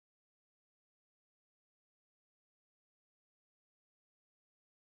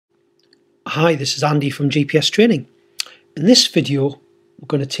Hi, this is Andy from GPS Training. In this video, we're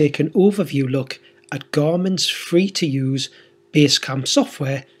going to take an overview look at Garmin's free-to-use BaseCamp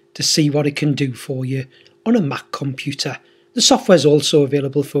software to see what it can do for you on a Mac computer. The software is also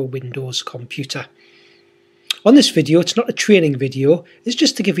available for a Windows computer. On this video, it's not a training video, it's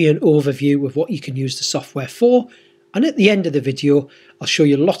just to give you an overview of what you can use the software for. And at the end of the video, I'll show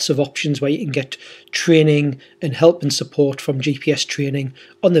you lots of options where you can get training and help and support from GPS Training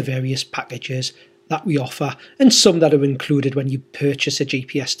on the various packages that we offer, and some that are included when you purchase a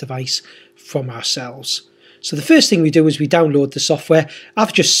GPS device from ourselves. So the first thing we do is we download the software.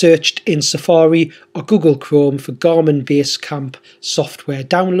 I've just searched in Safari or Google Chrome for Garmin BaseCamp software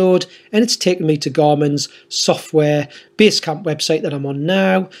download, and it's taken me to Garmin's software BaseCamp website that I'm on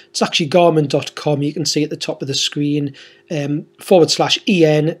now. It's actually garmin.com. You can see at the top of the screen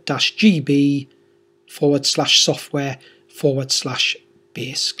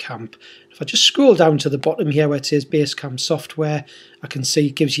 /en-gb/software/BaseCamp. If I just scroll down to the bottom here where it says BaseCamp software, I can see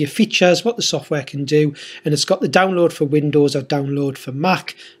it gives you features, what the software can do, and it's got the download for Windows or download for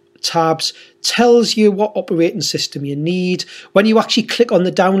Mac tabs, tells you what operating system you need. When you actually click on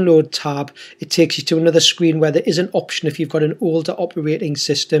the download tab, it takes you to another screen where there is an option. If you've got an older operating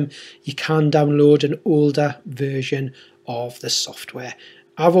system, you can download an older version of the software.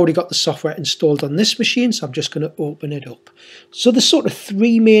 I've already got the software installed on this machine, so I'm just going to open it up. So there's sort of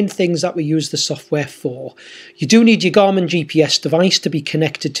three main things that we use the software for. You do need your Garmin GPS device to be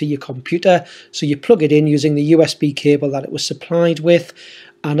connected to your computer, so you plug it in using the USB cable that it was supplied with.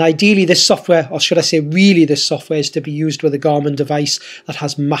 And ideally this software, or should I say really this software, is to be used with a Garmin device that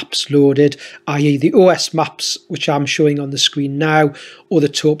has maps loaded, i.e. the OS maps, which I'm showing on the screen now, or the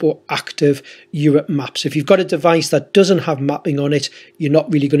Topo Active Europe maps. If you've got a device that doesn't have mapping on it, you're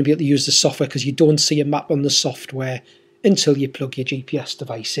not really going to be able to use the software because you don't see a map on the software until you plug your GPS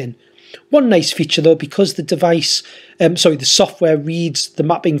device in. One nice feature though, because the software reads the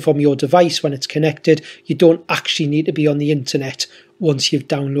mapping from your device when it's connected, you don't actually need to be on the internet once you've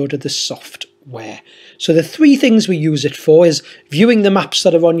downloaded the software. So the three things we use it for is viewing the maps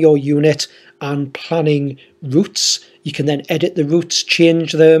that are on your unit and planning routes. You can then edit the routes,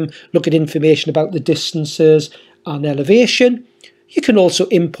 change them, look at information about the distances and elevation. You can also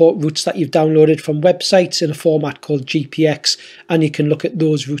import routes that you've downloaded from websites in a format called GPX, and you can look at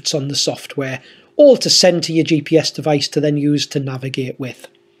those routes on the software, all to send to your GPS device to then use to navigate with.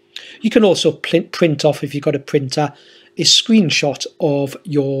 You can also print off, if you've got a printer, a screenshot of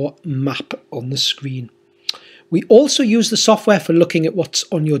your map on the screen. We also use the software for looking at what's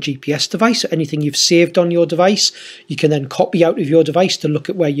on your GPS device, so anything you've saved on your device, you can then copy out of your device to look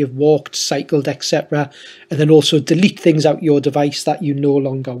at where you've walked, cycled, etc. And then also delete things out your device that you no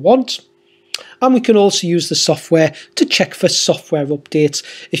longer want. And we can also use the software to check for software updates.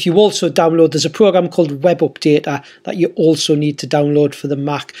 If you also download, there's a program called Web Updater that you also need to download for the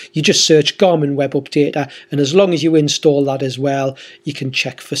Mac. You just search Garmin Web Updater, and as long as you install that as well, you can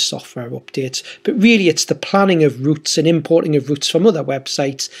check for software updates. But really, it's the planning of routes and importing of routes from other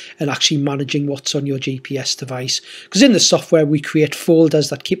websites and actually managing what's on your GPS device. Because in the software, we create folders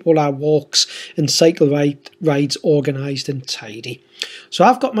that keep all our walks and cycle rides organised and tidy. So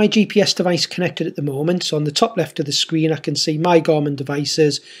I've got my GPS device connected at the moment. So on the top left of the screen, I can see my Garmin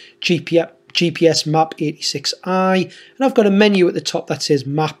devices, GPS Map 86i, and I've got a menu at the top that says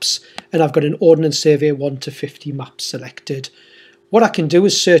Maps, and I've got an Ordnance Survey 1 to 50 maps selected. What I can do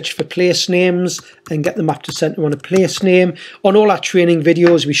is search for place names and get the map to center on a place name. On all our training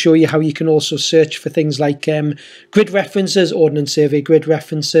videos, we show you how you can also search for things like grid references, Ordnance Survey grid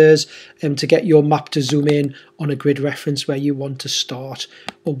references, to get your map to zoom in on a grid reference where you want to start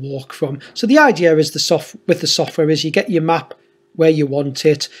or walk from. So the idea is with the software is you get your map where you want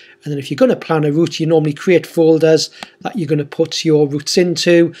it, and then if you're going to plan a route, you normally create folders that you're going to put your routes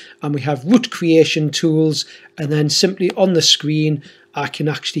into, and we have route creation tools, and then simply on the screen I can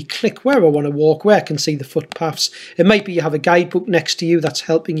actually click where I want to walk, where I can see the footpaths. It might be you have a guidebook next to you that's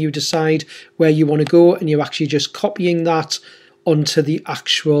helping you decide where you want to go, and you're actually just copying that onto the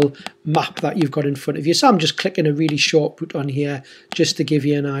actual map that you've got in front of you. So I'm just clicking a really short route on here just to give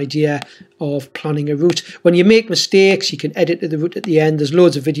you an idea of planning a route. When you make mistakes, you can edit the route at the end. There's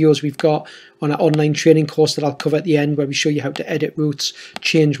loads of videos we've got on our online training course that I'll cover at the end where we show you how to edit routes,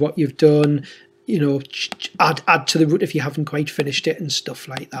 change what you've done, you know, add to the route if you haven't quite finished it and stuff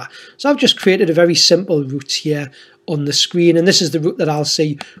like that. So I've just created a very simple route here on the screen, and this is the route that I'll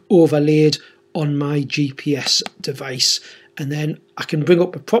see overlaid on my GPS device. And then I can bring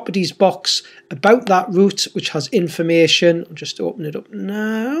up a properties box about that route, which has information. I'll just open it up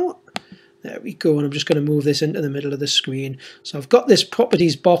now. There we go, and I'm just going to move this into the middle of the screen. So I've got this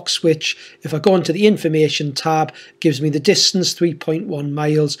properties box, which if I go into the information tab, gives me the distance, 3.1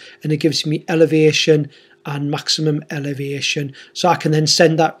 miles, and it gives me elevation and maximum elevation. So I can then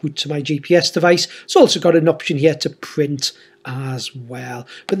send that route to my GPS device. It's also got an option here to print as well.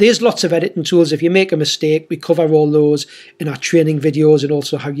 But there's lots of editing tools. If you make a mistake, we cover all those in our training videos, and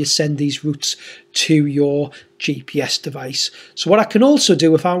also how you send these routes to your GPS device. So what I can also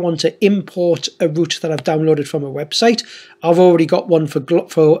do, if I want to import a route that I've downloaded from a website, I've already got one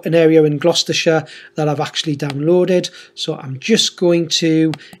for an area in Gloucestershire that I've actually downloaded. So I'm just going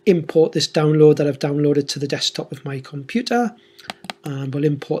to import this download that I've downloaded to the desktop of my computer, and we'll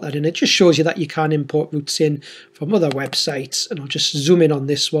import that in. It just shows you that you can import routes in from other websites, and I'll just zoom in on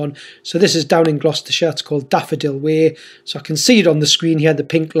this one. So this is down in Gloucestershire. It's called Daffodil Way. So I can see it on the screen here, the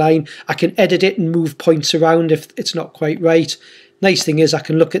pink line. I can edit it and move points around if it's not quite right. Nice thing is I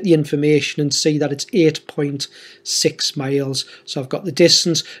can look at the information and see that it's 8.6 miles. So I've got the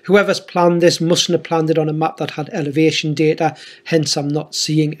distance. Whoever's planned this mustn't have planned it on a map that had elevation data. Hence, I'm not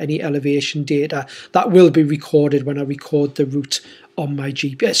seeing any elevation data. That will be recorded when I record the route on my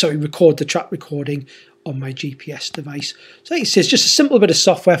GPS. Sorry, record the track recording on my GPS device. So like it says, just a simple bit of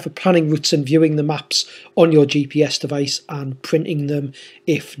software for planning routes and viewing the maps on your GPS device and printing them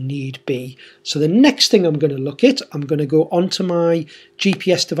if need be. So the next thing I'm going to look at, I'm going to go onto my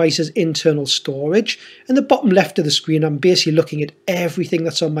GPS device's internal storage. In the bottom left of the screen, I'm basically looking at everything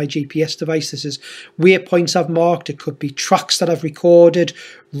that's on my GPS device. This is waypoints I've marked. It could be tracks that I've recorded,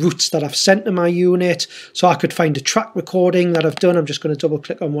 routes that I've sent to my unit. So I could find a track recording that I've done. I'm just going to double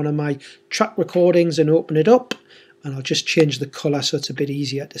click on one of my track recordings and open it up, and I'll just change the colour so it's a bit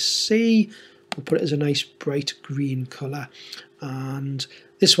easier to see. We'll put it as a nice bright green colour, and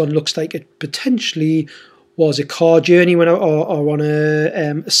this one looks like it potentially was a car journey or on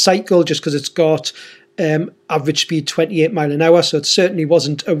a cycle, just because it's got average speed 28 mile an hour, so it certainly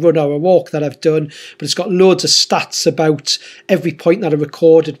wasn't a run or a walk that I've done, but it's got loads of stats about every point that I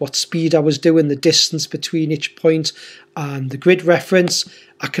recorded, what speed I was doing, the distance between each point, and the grid reference.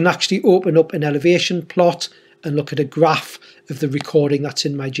 I can actually open up an elevation plot and look at a graph of the recording that's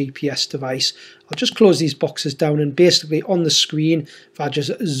in my GPS device. I'll just close these boxes down, and basically on the screen, if I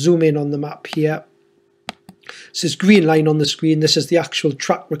just zoom in on the map here, so this green line on the screen, this is the actual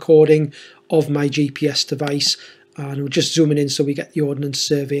track recording of my GPS device, and we're just zooming in so we get the Ordnance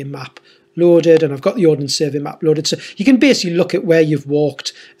Survey map loaded, and I've got the Ordnance Survey map loaded. So you can basically look at where you've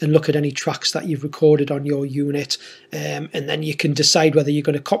walked and look at any tracks that you've recorded on your unit, and then you can decide whether you're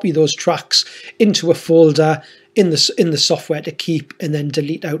going to copy those tracks into a folder in the software to keep, and then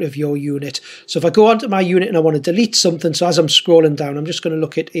delete out of your unit. So if I go onto my unit and I want to delete something, so as I'm scrolling down, I'm just going to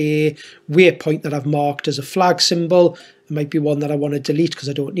look at a waypoint that I've marked as a flag symbol. It might be one that I want to delete because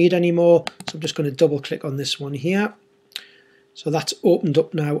I don't need anymore. So I'm just going to double click on this one here. So that's opened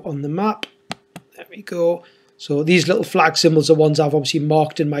up now on the map. There we go. So these little flag symbols are ones I've obviously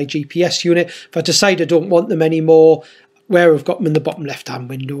marked in my GPS unit. If I decide I don't want them anymore, where I've got them in the bottom left hand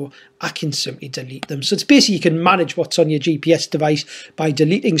window, I can simply delete them. So it's basically, you can manage what's on your GPS device by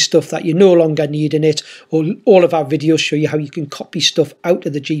deleting stuff that you no longer need in it. All of our videos show you how you can copy stuff out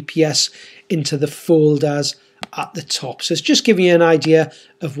of the GPS into the folders at the top. So it's just giving you an idea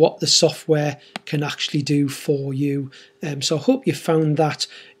of what the software can actually do for you. So I hope you found that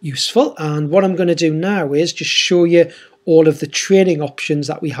useful, and what I'm going to do now is just show you all of the training options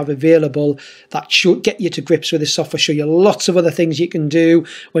that we have available that should get you to grips with this software. Show you lots of other things you can do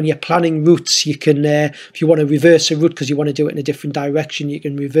when you're planning routes. You can, if you want to reverse a route because you want to do it in a different direction, you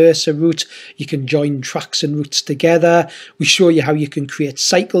can reverse a route. You can join tracks and routes together. We show you how you can create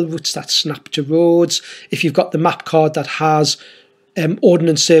cycle routes that snap to roads. If you've got the map card that has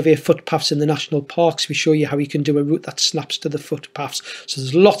Ordnance Survey footpaths in the national parks, we show you how you can do a route that snaps to the footpaths. So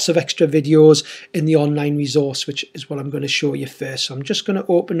there's lots of extra videos in the online resource, which is what I'm going to show you first. So I'm just going to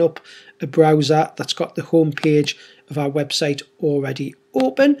open up a browser that's got the home page of our website already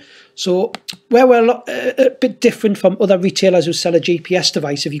open. So where we're a bit different from other retailers who sell a GPS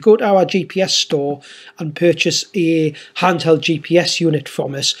device, if you go to our GPS store and purchase a handheld GPS unit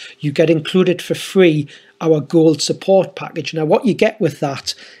from us, you get included for free our Gold support package. Now what you get with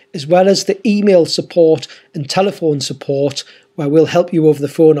that, as well as the email support and telephone support, where we'll help you over the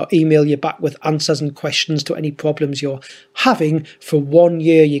phone or email you back with answers and questions to any problems you're having, for 1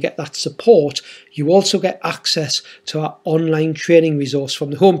 year you get that support. You also get access to our online training resource. From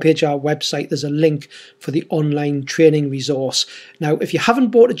the homepage of our website, there's a link for the online training resource. Now if you haven't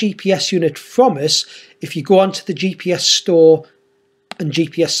bought a GPS unit from us, if you go onto the GPS store and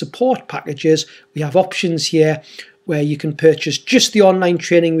GPS support packages, we have options here where you can purchase just the online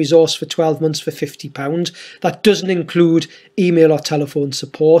training resource for 12 months for £50. That doesn't include email or telephone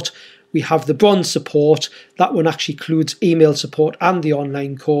support. We have the bronze support. That one actually includes email support and the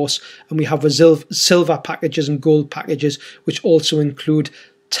online course. And we have the silver packages and gold packages, which also include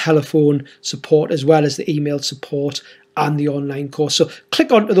telephone support as well as the email support and the online course. So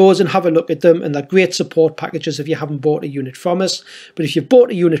click onto those and have a look at them, and they're great support packages if you haven't bought a unit from us. But if you've bought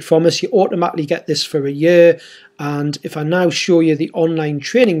a unit from us, you automatically get this for a year. And if I now show you the online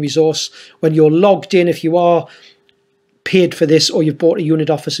training resource, when you're logged in, if you are paid for this or you've bought a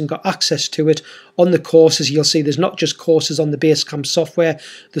unit off us and got access to it, on the courses you'll see there's not just courses on the BaseCamp software,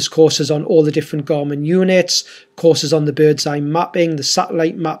 there's courses on all the different Garmin units, courses on the bird's eye mapping, the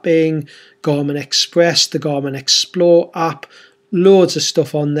satellite mapping, Garmin Express, the Garmin Explore app, loads of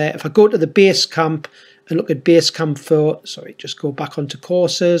stuff on there. If I go to the BaseCamp and look at BaseCamp for, just go back onto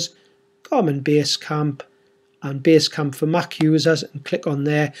courses, Garmin BaseCamp and BaseCamp for Mac users, and click on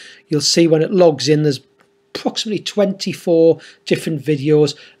there, you'll see when it logs in there's approximately 24 different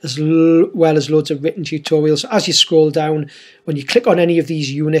videos as well as loads of written tutorials. As you scroll down, when you click on any of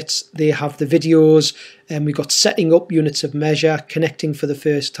these units, they have the videos, and we've got setting up units of measure, connecting for the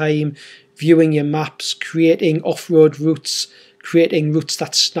first time, viewing your maps, creating off-road routes, creating routes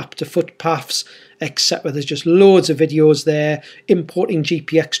that snap to footpaths, etc. There's just loads of videos there, importing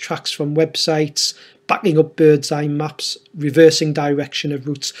GPS tracks from websites, backing up bird's eye maps, reversing direction of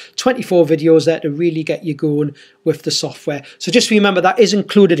routes. 24 videos there to really get you going with the software. So just remember that is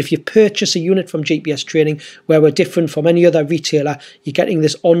included if you purchase a unit from GPS Training, where we're different from any other retailer. You're getting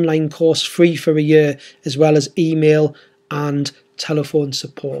this online course free for a year, as well as email and telephone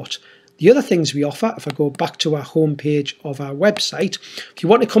support. The other things we offer, if I go back to our homepage of our website, if you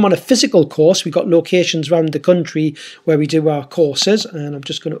want to come on a physical course, we've got locations around the country where we do our courses, and I'm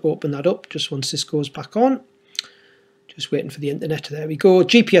just going to open that up just once this goes back on. Just waiting for the internet. There we go.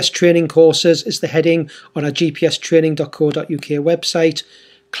 GPS Training Courses is the heading on our gpstraining.co.uk website.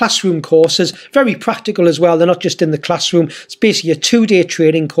 Classroom courses, very practical as well. They're not just in the classroom. It's basically a 2-day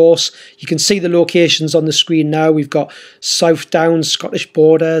training course. You can see the locations on the screen now. We've got South Downs, Scottish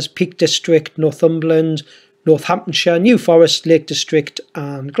Borders, Peak District, Northumberland, Northamptonshire, New Forest, Lake District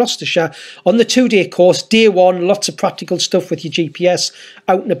and Gloucestershire. On the 2-day course, day 1, lots of practical stuff with your GPS,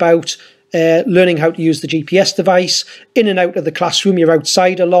 out and about, learning how to use the GPS device, in and out of the classroom, you're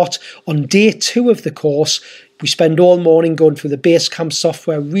outside a lot. On day 2 of the course, we spend all morning going through the BaseCamp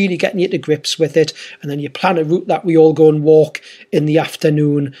software, really getting you to grips with it, and then you plan a route that we all go and walk in the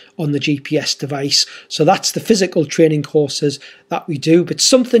afternoon on the GPS device. So that's the physical training courses that we do. But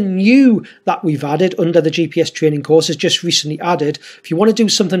something new that we've added under the GPS training courses, just recently added, if you want to do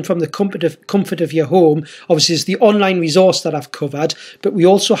something from the comfort of your home, obviously it's the online resource that I've covered, but we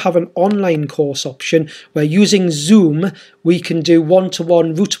also have an online course option where using Zoom, we can do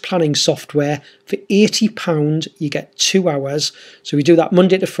one-to-one route planning software. For £80, you get 2 hours. So we do that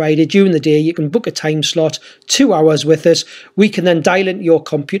Monday to Friday. During the day, you can book a time slot, 2 hours with us. We can then dial into your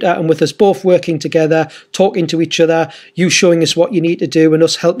computer, and with us both working together, talking to each other, you showing us what you need to do and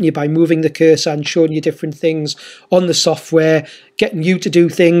us helping you by moving the cursor and showing you different things on the software, getting you to do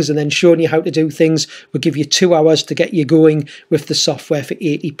things and then showing you how to do things. We'll give you 2 hours to get you going with the software for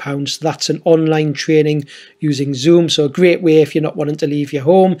 £80. So that's an online training using Zoom. So a great way if you're not wanting to leave your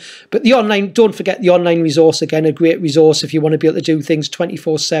home. But the online, don't forget the online resource, again, a great resource if you want to be able to do things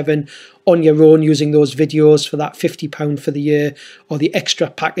 24/7 on your own using those videos for that £50 for the year, or the extra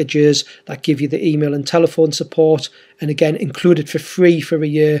packages that give you the email and telephone support. And again, included for free for a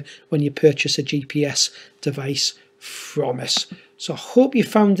year when you purchase a GPS device from us. So I hope you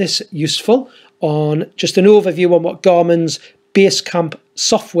found this useful on just an overview on what Garmin's BaseCamp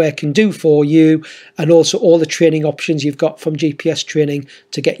software can do for you, and also all the training options you've got from GPS Training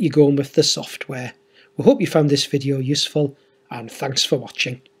to get you going with the software. We hope you found this video useful, and thanks for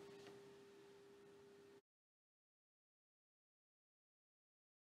watching.